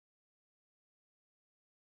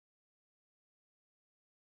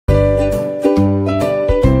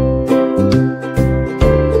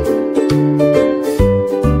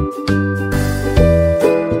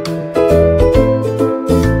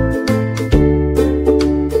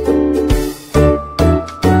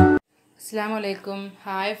Assalamualaikum.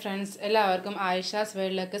 Hi friends. എല്ലാവർക്കും ആയിഷാസ്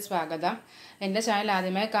വേൾഡിലേക്ക് സ്വാഗതം. എൻ്റെ ചാനൽ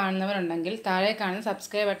ആദ്യമായി കാണുന്നവരുണ്ടെങ്കിൽ താഴെ കാണുന്ന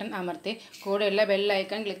സബ്സ്ക്രൈബ് ബട്ടൺ അമർത്തി കൂടെയുള്ള ബെൽ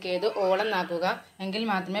ഐക്കൺ ക്ലിക്ക് ചെയ്ത് ഓൾ എന്നാക്കുക. എങ്കിൽ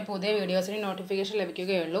മാത്രമേ പുതിയ വീഡിയോസിന് നോട്ടിഫിക്കേഷൻ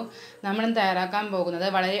ലഭിക്കുകയുള്ളൂ. നമ്മൾ ഇന്ന് തയ്യാറാക്കാൻ പോകുന്നത്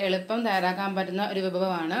വളരെ എളുപ്പം തയ്യാറാക്കാൻ പറ്റുന്ന ഒരു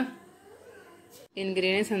വിഭവമാണ്.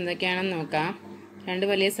 ഇൻഗ്രീഡിയൻസ് എന്തൊക്കെയാണെന്ന് നോക്കാം. 2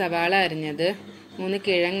 വലിയ സവാള അരിഞ്ഞത്, 3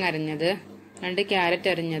 കിഴങ്ങ് അരിഞ്ഞത്, 2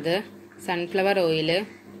 ക്യാരറ്റ് അരിഞ്ഞത്, സൺഫ്ലവർ ഓയിൽ,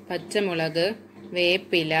 പച്ചമുളക്,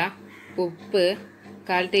 വേപ്പില, ഉപ്പ്,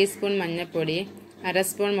 1/4 ടീസ്പൂൺ മഞ്ഞൾപ്പൊടി, 1/2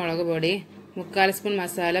 സ്പൂൺ മുളക് പൊടി, 3/4 സ്പൂൺ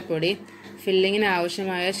മസാലപ്പൊടി, ഫില്ലിങ്ങിന്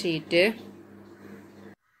ആവശ്യമായ ഷീറ്റ്.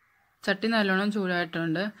 ചട്ടി നല്ലോണം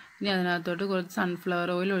ചൂടായിട്ടുണ്ട്. ഇനി അതിനകത്തോട്ട് കുറച്ച്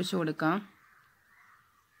സൺഫ്ലവർ ഓയിൽ ഒഴിച്ചു കൊടുക്കാം.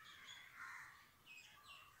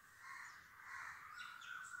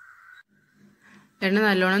 എണ്ണ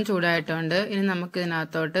നല്ലോണം ചൂടായിട്ടുണ്ട്. ഇനി നമുക്ക്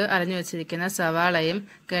ഇതിനകത്തോട്ട് അരിഞ്ഞു വെച്ചിരിക്കുന്ന സവാളയും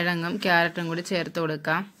കിഴങ്ങും ക്യാരറ്റും കൂടി ചേർത്ത്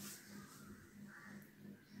കൊടുക്കാം.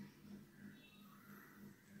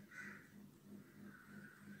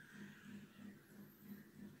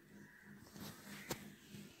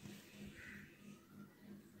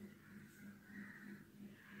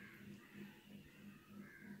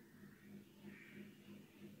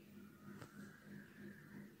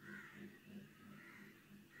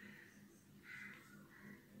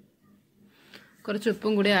 കുറച്ച്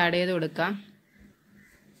ഉപ്പും കൂടി ആഡ് ചെയ്ത് കൊടുക്കാം.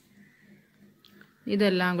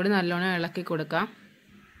 ഇതെല്ലാം കൂടി നല്ലോണം ഇളക്കി കൊടുക്കാം.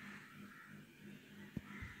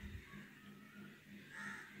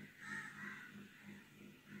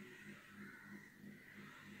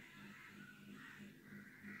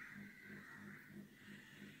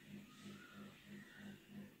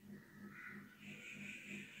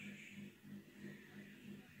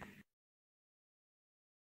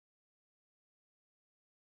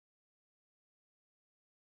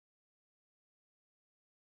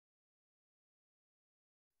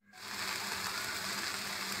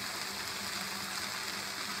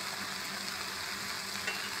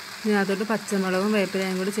 ഇതിനകത്തോട്ട് പച്ചമുളകും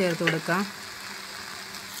വേപ്പിലയും കൂടി ചേർത്ത് കൊടുക്കാം.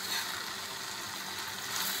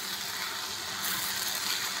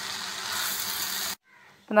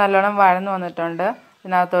 ഇപ്പം നല്ലോണം വഴന്ന് വന്നിട്ടുണ്ട്.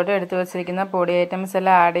 ഇതിനകത്തോട്ട് എടുത്തു വച്ചിരിക്കുന്ന പൊടി ഐറ്റംസ്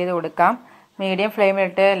എല്ലാം ആഡ് ചെയ്ത് കൊടുക്കാം. മീഡിയം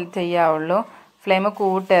ഫ്ലെയിമിലിട്ട് ചെയ്യാവുള്ളൂ. ഫ്ലെയിം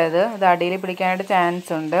കൂട്ടരുത്, ഇത് അടിയിൽ പിടിക്കാനായിട്ട്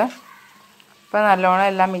ചാൻസ് ഉണ്ട്. ഇപ്പം നല്ലോണം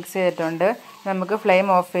എല്ലാം മിക്സ് ചെയ്തിട്ടുണ്ട്. നമുക്ക് ഫ്ലെയിം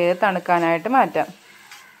ഓഫ് ചെയ്ത് തണുക്കാനായിട്ട് മാറ്റാം.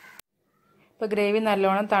 ഇപ്പോൾ ഗ്രേവി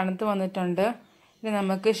നല്ലോണം തണുത്ത് വന്നിട്ടുണ്ട്. ഇനി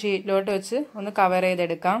നമുക്ക് ഷീറ്റിലോട്ട് വെച്ച് ഒന്ന് കവർ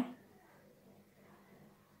ചെയ്തെടുക്കാം.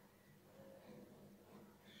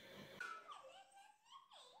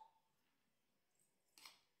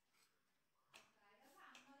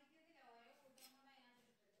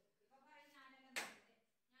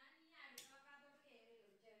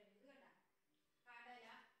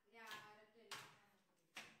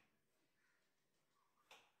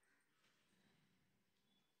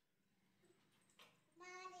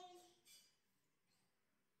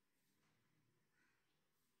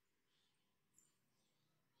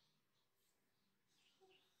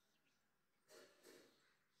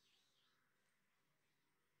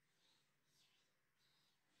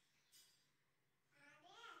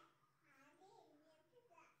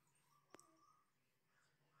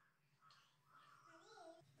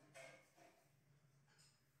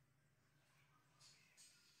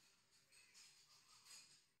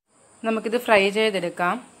 നമുക്കിത് ഫ്രൈ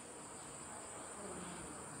ചെയ്തെടുക്കാം.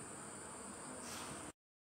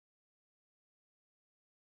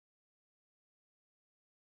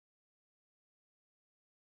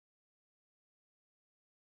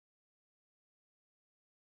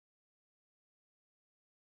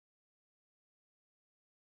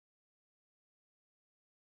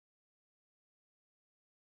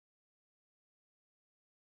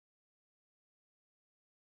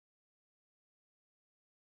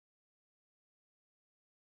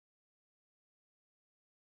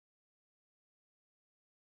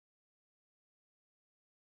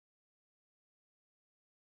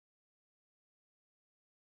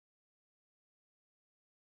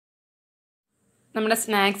 നമ്മുടെ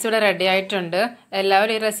സ്നാക്സ് ഇവിടെ റെഡി ആയിട്ടുണ്ട്.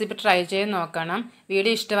 എല്ലാവരും ഈ റെസിപ്പി ട്രൈ ചെയ്ത് നോക്കണം.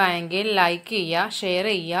 വീഡിയോ ഇഷ്ടമായെങ്കിൽ ലൈക്ക് ചെയ്യുക, ഷെയർ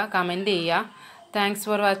ചെയ്യുക, കമൻറ്റ് ചെയ്യുക. Thanks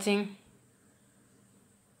for watching.